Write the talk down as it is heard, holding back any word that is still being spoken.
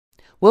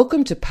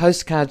Welcome to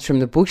Postcards from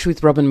the Bush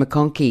with Robin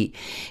McConkie.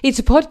 It's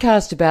a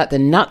podcast about the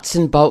nuts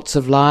and bolts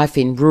of life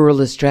in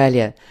rural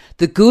Australia,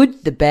 the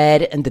good, the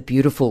bad and the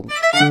beautiful.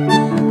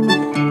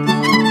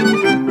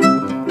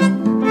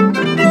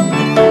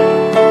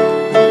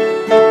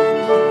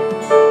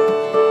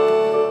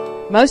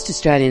 Most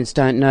Australians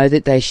don't know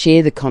that they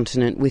share the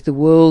continent with the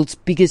world's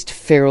biggest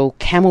feral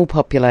camel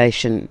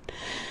population.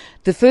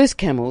 The first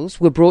camels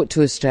were brought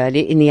to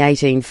Australia in the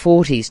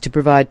 1840s to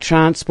provide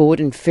transport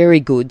and ferry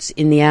goods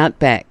in the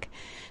outback.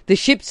 The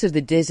ships of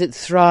the desert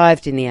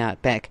thrived in the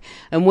outback,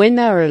 and when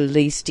they were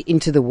released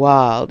into the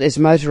wild as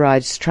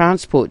motorised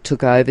transport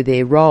took over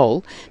their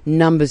role,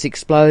 numbers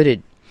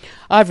exploded.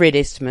 I've read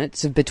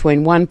estimates of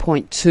between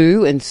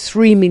 1.2 and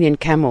 3 million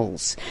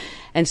camels,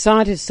 and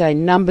scientists say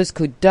numbers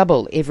could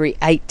double every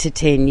 8 to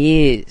 10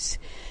 years.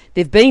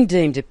 They've been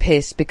deemed a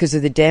pest because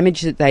of the damage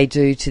that they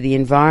do to the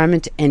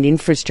environment and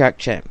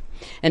infrastructure.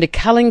 And a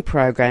culling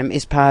program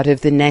is part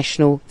of the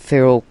National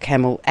Feral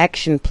Camel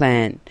Action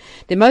Plan.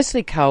 They're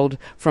mostly culled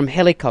from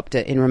helicopter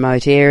in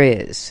remote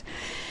areas.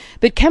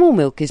 But camel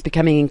milk is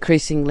becoming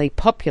increasingly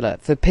popular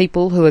for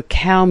people who are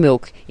cow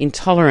milk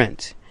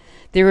intolerant.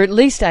 There are at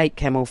least 8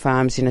 camel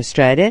farms in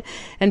Australia,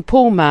 and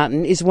Paul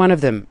Martin is one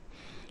of them.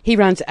 He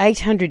runs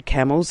 800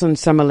 camels on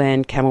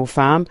Summerland Camel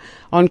Farm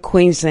on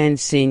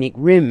Queensland's Scenic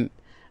Rim.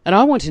 And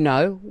I want to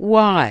know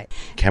why.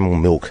 Camel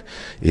milk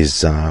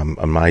is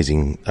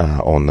amazing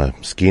on the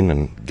skin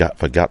and gut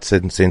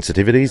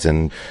sensitivities,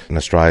 and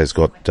Australia's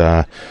got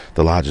the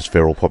largest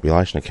feral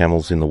population of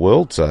camels in the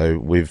world. So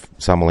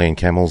Summerland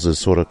Camels has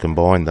sort of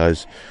combined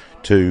those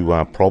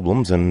two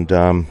problems and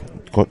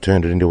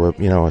turned it into a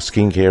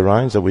skincare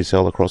range that we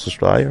sell across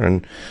Australia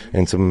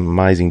and some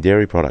amazing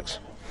dairy products.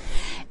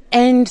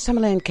 And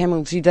Summerland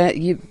Camels,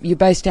 you're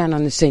based down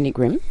on the Scenic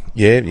Rim?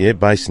 Yeah,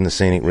 based in the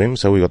Scenic Rim.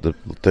 So we've got the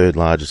third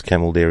largest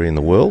camel dairy in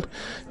the world,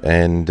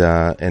 and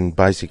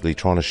basically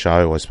trying to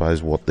show, I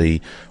suppose, what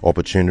the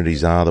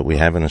opportunities are that we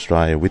have in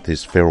Australia with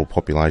this feral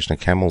population of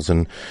camels,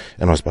 and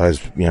I suppose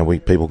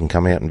people can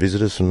come out and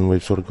visit us, and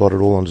we've sort of got it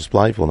all on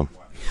display for them.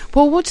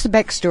 Paul, what's the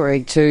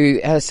backstory to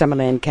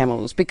Summerland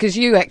Camels? Because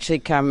you're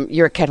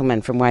a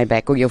cattleman from way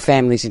back, or your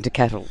family's into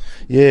cattle.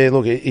 Yeah,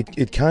 look,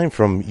 it came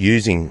from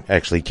using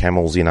actually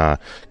camels in a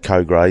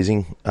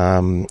co-grazing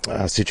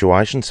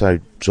situation, so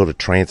sort of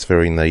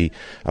transferring the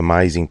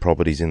amazing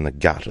properties in the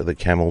gut of the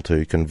camel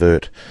to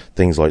convert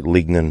things like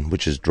lignin,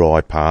 which is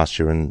dry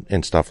pasture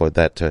and stuff like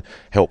that, to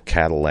help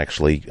cattle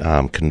actually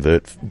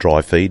convert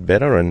dry feed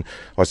better. And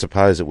I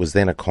suppose it was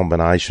then a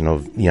combination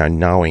of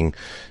knowing,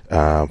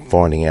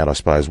 finding out, I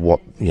suppose,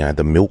 what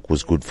the milk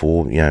was good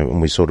for,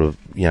 and we sort of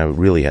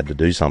really had to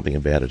do something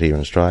about it here in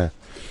Australia.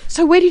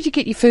 So where did you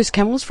get your first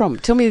camels from?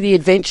 Tell me the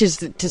adventures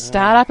to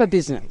start up a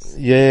business.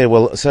 Yeah,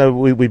 well, so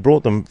we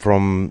brought them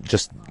from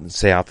just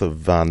south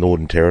of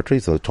Northern Territory,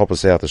 so the top of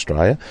South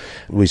Australia.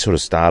 We sort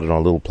of started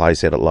on a little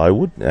place out at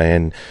Lowood,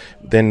 and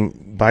then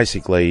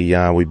basically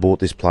we bought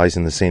this place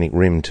in the Scenic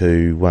Rim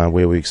to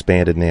where we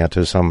expanded now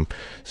to some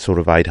sort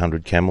of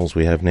 800 camels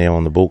we have now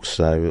on the books.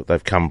 So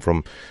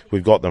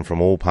we've got them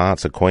from all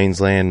parts of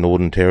Queensland,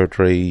 Northern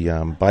Territory,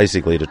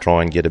 basically to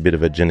try and get a bit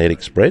of a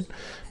genetic spread.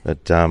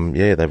 But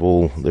they're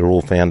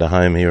all found a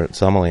home here at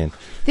Summerland.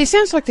 There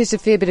sounds like there's a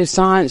fair bit of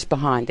science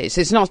behind this.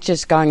 It's not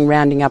just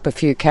rounding up a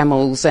few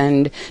camels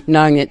and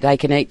knowing that they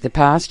can eat the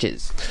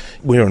pastures.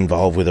 We're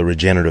involved with a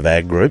regenerative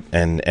ag group,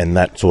 and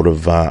that sort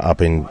of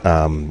up in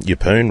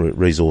Yeppoon,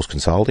 Resource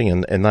Consulting,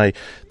 and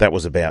that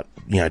was about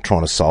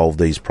trying to solve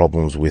these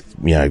problems with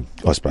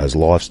I suppose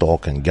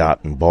livestock and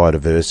gut and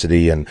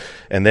biodiversity,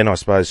 and then I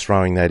suppose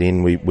throwing that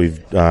in,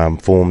 we've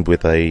formed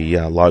with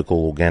a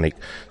local organic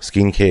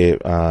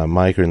skincare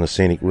maker in the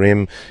Scenic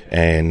Rim,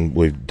 and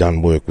we've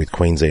done work with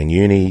Queensland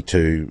Uni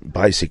to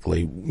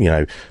basically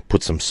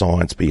put some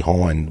science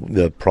behind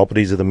the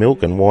properties of the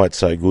milk and why it's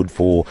so good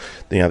for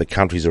the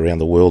countries around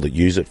the world that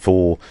use it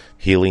for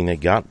healing their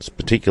guts,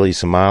 particularly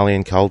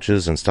Somalian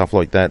cultures and stuff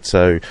like that.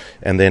 So,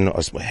 and then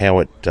how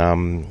it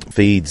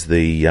feeds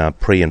the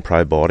pre and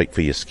probiotic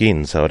for your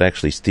skin, so it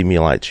actually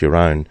stimulates your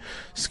own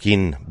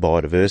skin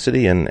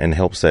biodiversity and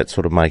helps that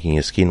sort of making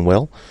your skin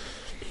well.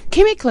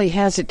 Chemically,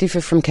 how does it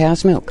differ from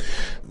cow's milk?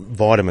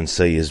 Vitamin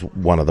C is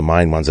one of the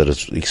main ones that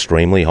is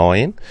extremely high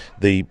in.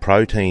 The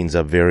proteins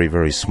are very,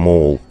 very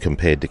small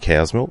compared to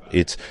cow's milk.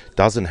 It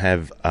doesn't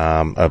have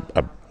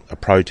a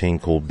protein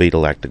called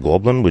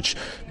beta-lactoglobulin, which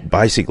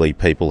basically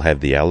people have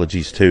the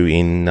allergies to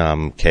in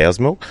cow's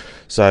milk.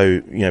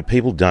 So,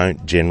 people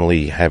don't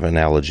generally have an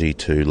allergy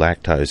to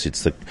lactose.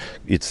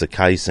 It's the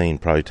casein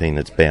protein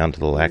that's bound to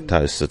the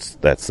lactose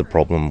that's the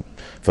problem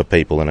for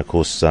people. And of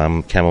course,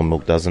 camel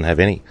milk doesn't have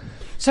any.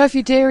 So if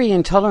you're dairy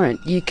intolerant,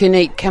 you can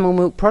eat camel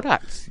milk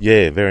products?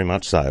 Yeah, very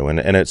much so.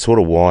 And it's sort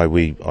of why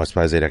I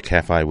suppose at our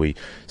cafe we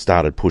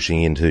started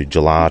pushing into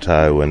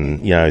gelato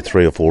and,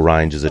 3 or 4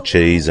 ranges of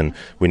cheese, and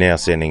we're now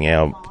sending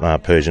our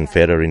Persian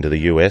feta into the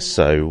US,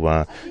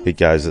 so it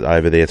goes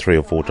over there 3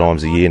 or 4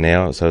 times a year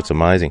now, so it's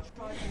amazing.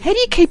 How do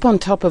you keep on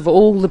top of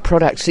all the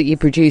products that you're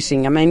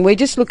producing? I mean, we're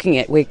looking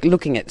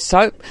at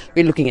soap,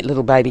 we're looking at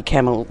little baby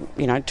camel,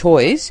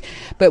 toys,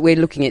 but we're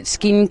looking at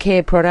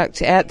skincare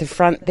products. Out the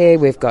front there,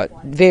 we've got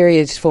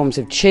various forms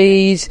of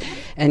cheese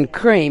and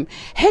cream.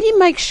 How do you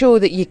make sure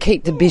that you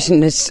keep the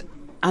business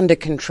under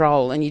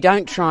control and you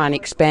don't try and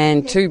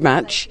expand too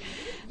much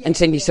and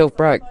send yourself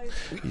broke?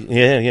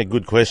 Yeah,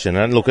 good question.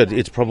 And look,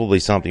 it's probably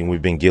something we've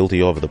been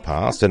guilty of in the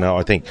past, and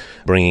I think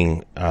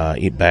bringing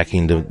it back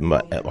into,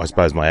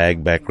 my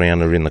ag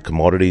background or in the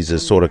commodities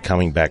is sort of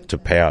coming back to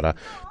powder.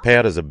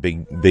 Powder's a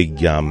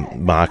big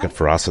market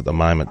for us at the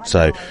moment,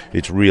 so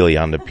it's really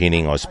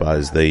underpinning, I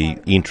suppose, the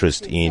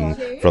interest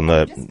from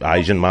the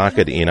Asian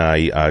market in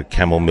a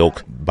camel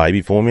milk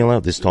baby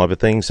formula, this type of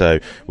thing. So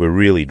we're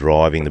really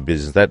driving the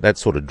business. That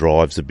sort of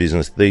drives the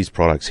business. These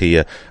products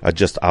here are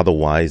just other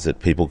ways that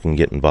people can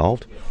get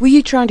involved. Were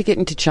you trying to get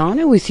into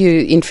China with your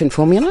infant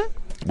formula?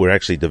 We're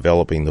actually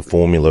developing the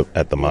formula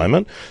at the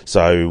moment,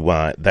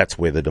 so that's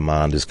where the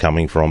demand is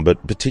coming from.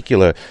 But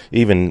particular,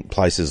 even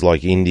places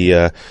like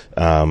India,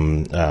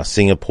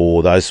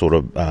 Singapore, those sort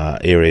of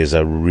areas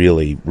are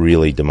really,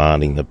 really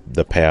demanding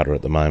the powder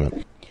at the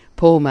moment.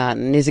 Paul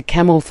Martin is a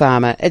camel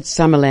farmer at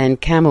Summerland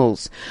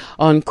Camels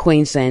on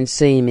Queensland's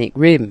Scenic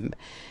Rim.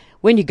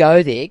 When you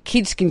go there,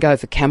 kids can go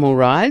for camel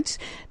rides.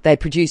 They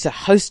produce a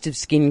host of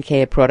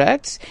skincare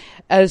products,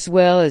 as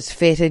well as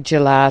feta,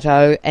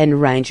 gelato and a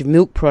range of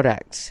milk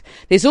products.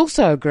 There's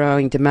also a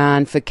growing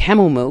demand for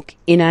camel milk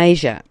in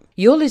Asia.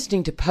 You're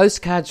listening to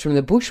Postcards from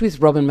the Bush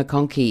with Robin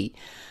McConkie.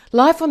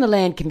 Life on the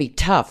land can be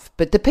tough,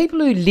 but the people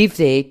who live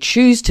there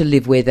choose to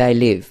live where they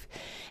live.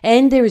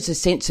 And there is a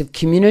sense of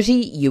community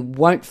you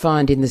won't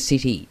find in the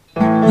city.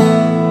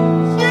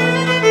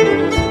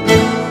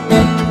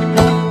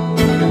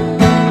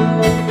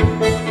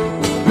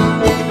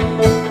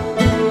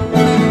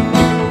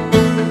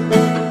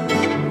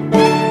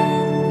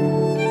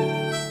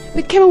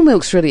 Camel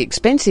milk's really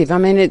expensive. I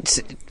mean, it's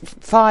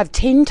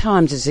 5-10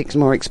 times as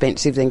more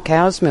expensive than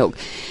cow's milk.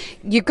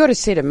 You've got to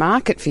set a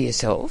market for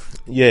yourself.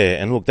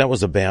 Yeah, and look, that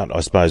was about,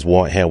 I suppose,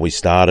 how we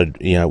started.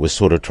 Was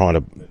sort of trying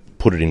to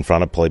put it in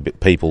front of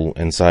people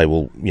and say,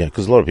 well,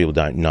 because a lot of people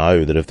don't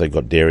know that if they've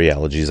got dairy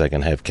allergies, they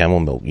can have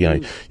camel milk.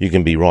 You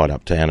can be right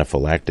up to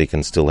anaphylactic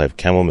and still have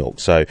camel milk.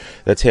 So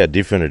that's how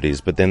different it is.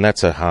 But then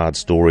that's a hard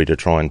story to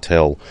try and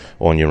tell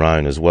on your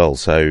own as well.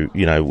 So,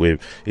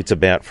 it's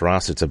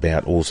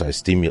about also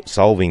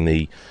solving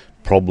the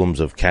problems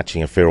of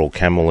catching a feral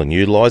camel and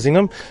utilising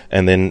them,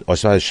 and then I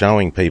suppose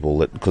showing people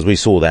that, because we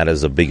saw that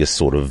as the biggest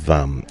sort of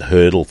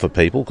hurdle for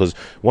people, because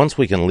once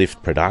we can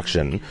lift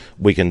production,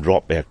 we can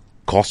drop our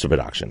cost of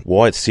production.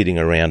 Why it's sitting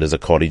around as a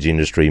cottage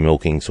industry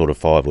milking sort of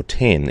 5 or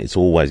 10, it's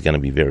always going to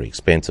be very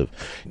expensive.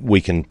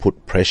 We can put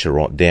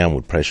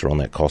downward pressure on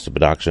that cost of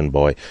production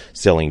by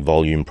selling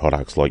volume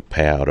products like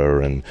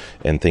powder and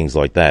things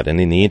like that. And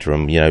in the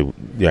interim,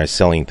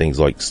 selling things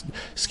like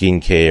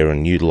skincare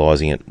and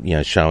utilising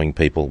it, showing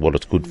people what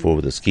it's good for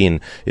with the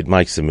skin, it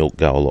makes the milk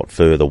go a lot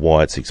further,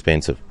 why it's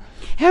expensive.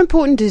 How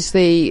important is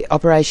the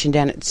operation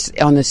down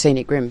on the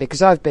Scenic Rim?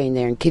 Because I've been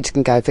there and kids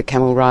can go for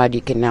camel ride,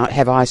 you can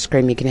have ice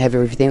cream, you can have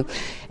everything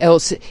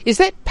else. Is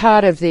that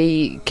part of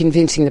the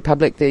convincing the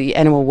public the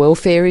animal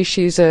welfare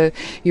issues,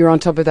 you're on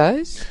top of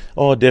those?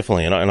 Oh,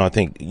 definitely. And I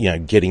think,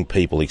 getting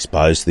people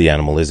exposed to the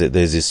animal, there's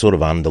this sort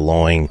of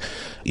underlying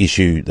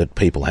issue that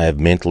people have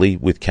mentally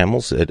with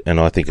camels. And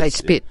I think they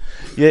spit.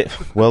 Yeah,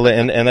 well,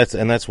 and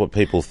that's what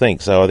people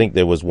think. So I think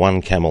there was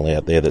one camel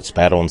out there that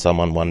spat on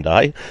someone one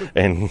day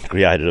and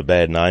created a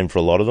bad name for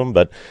a lot of them.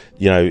 But,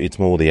 it's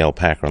more the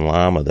alpaca and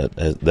llama that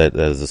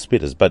as the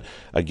spitters. But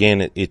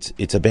again,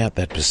 it's about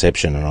that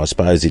perception. And I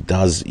suppose it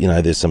does,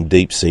 there's some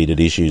deep-seated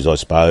issues, I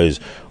suppose,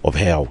 of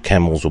how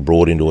camels were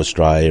brought into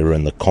Australia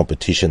and the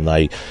competition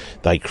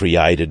they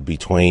created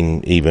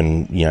between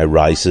even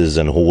races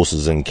and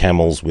horses and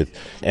camels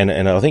and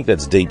I think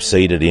that's deep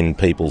seated in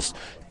people's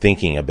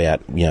thinking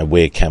about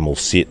where camels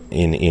sit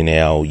in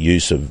our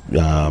use of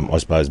I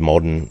suppose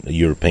modern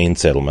European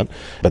settlement.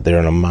 But they're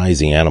an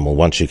amazing animal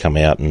once you come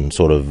out and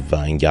sort of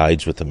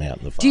engage with them out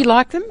in the farm. Do you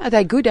like them? Are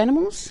they good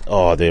animals?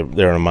 Oh,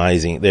 they're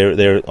amazing.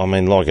 They're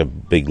like a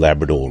big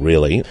Labrador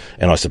really,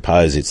 and I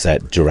suppose it's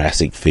that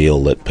Jurassic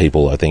feel that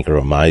people I think are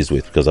amazed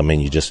with, because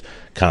you just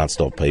can't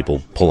stop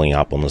people pulling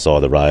up on the side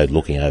of the road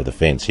looking over the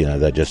fence.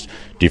 They're just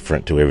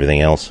different to everything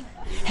else.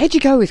 How'd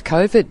you go with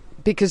COVID?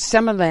 Because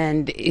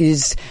Summerland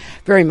is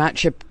very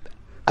much a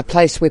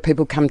place where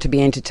people come to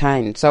be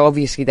entertained. So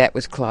obviously that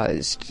was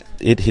closed.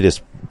 It hit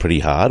us pretty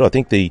hard. I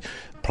think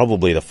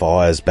probably the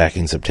fires back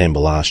in September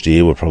last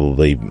year were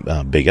probably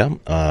bigger.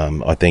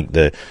 I think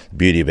the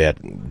beauty about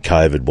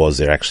COVID was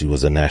there actually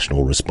was a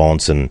national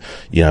response, and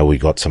we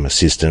got some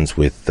assistance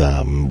with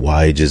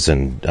wages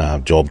and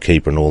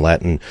JobKeeper and all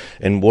that,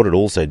 and what it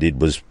also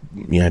did was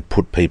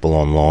put people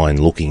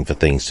online looking for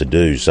things to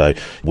do. So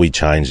we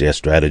changed our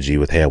strategy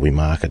with how we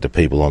market to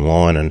people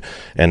online,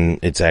 and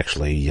it's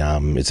actually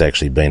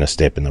been a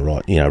step in the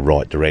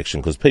right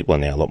direction, because people are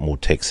now a lot more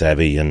tech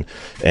savvy and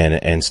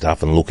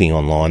stuff, and looking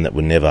online that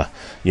would never.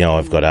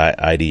 I've got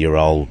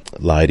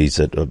 80-year-old ladies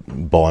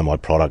that buy my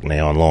product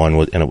now online,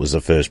 and it was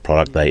the first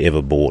product they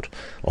ever bought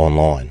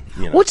online.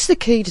 What's the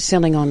key to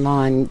selling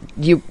online?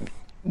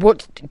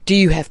 What do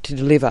you have to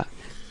deliver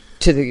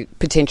to the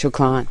potential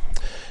client?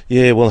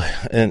 Yeah, well,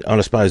 and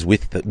I suppose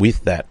with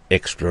that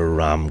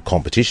extra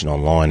competition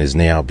online has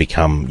now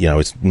become,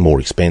 it's more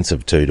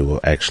expensive to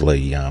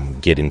actually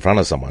get in front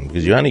of someone,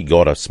 because you only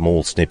got a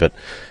small snippet,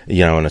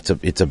 and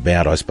it's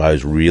about, I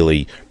suppose,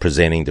 really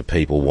presenting to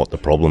people what the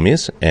problem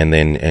is, and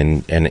then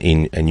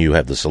and you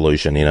have the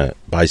solution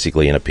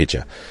basically in a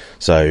picture.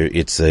 So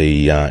it's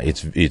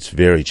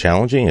very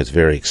challenging. It's a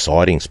very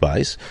exciting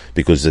space,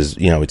 because there's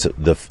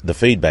the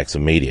feedback's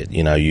immediate.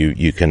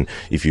 You can,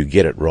 if you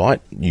get it right,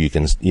 you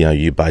can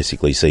you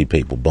basically see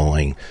people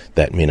buying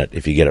that minute.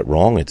 If you get it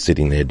wrong, it's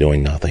sitting there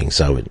doing nothing.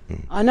 So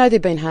I know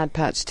there've been hard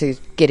parts to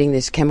getting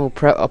this Camel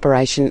Pro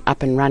operation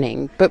up and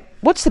running, but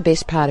what's the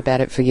best part about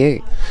it for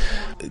you?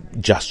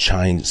 Just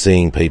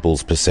seeing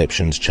people's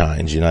perceptions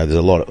change. There's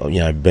a lot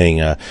of,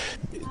 being a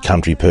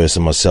country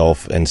person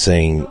myself, and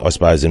seeing, I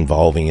suppose,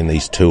 involving in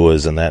these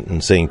tours and that,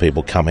 and seeing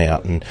people come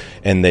out and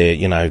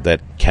they're,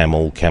 that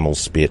camel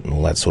spit and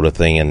all that sort of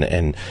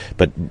thing,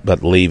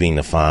 but leaving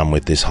the farm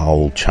with this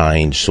whole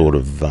change sort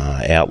of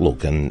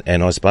outlook, and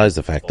I suppose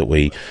the fact that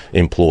we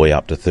employ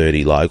up to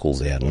 30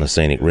 locals out in the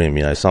Scenic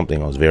Rim,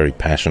 something I was very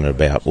passionate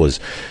about was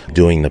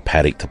doing the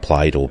paddock to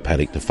plate or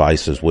paddock to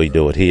face as we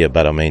do it here.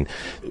 But I mean,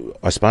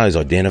 I suppose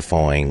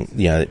identifying,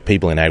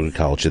 people in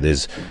agriculture,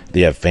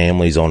 they have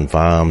families on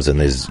farms, and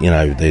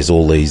there's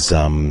all these,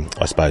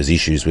 I suppose,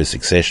 issues with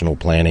successional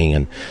planning,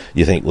 and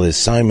you think, well, there's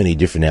so many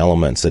different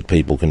elements that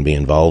people can be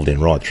involved in,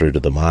 right through to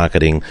the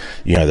marketing,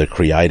 the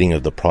creating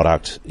of the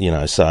product,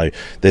 so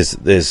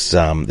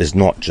there's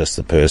not just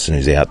the person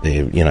who's out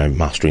there,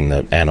 mustering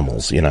the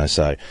animals,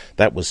 so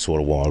that was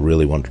sort of why I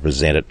really wanted to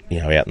present it,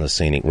 out in the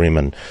Scenic Rim,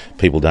 and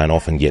people don't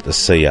often get to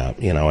see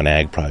an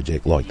ag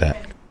project like that.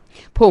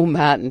 Paul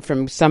Martin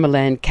from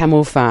Summerland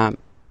Camel Farm.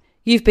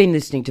 You've been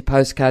listening to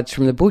Postcards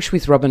from the Bush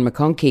with Robin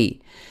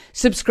McConkie.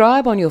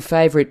 Subscribe on your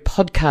favourite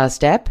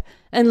podcast app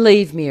and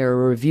leave me a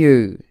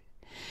review.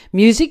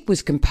 Music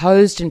was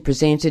composed and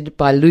presented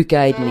by Luke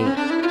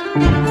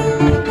Aidney.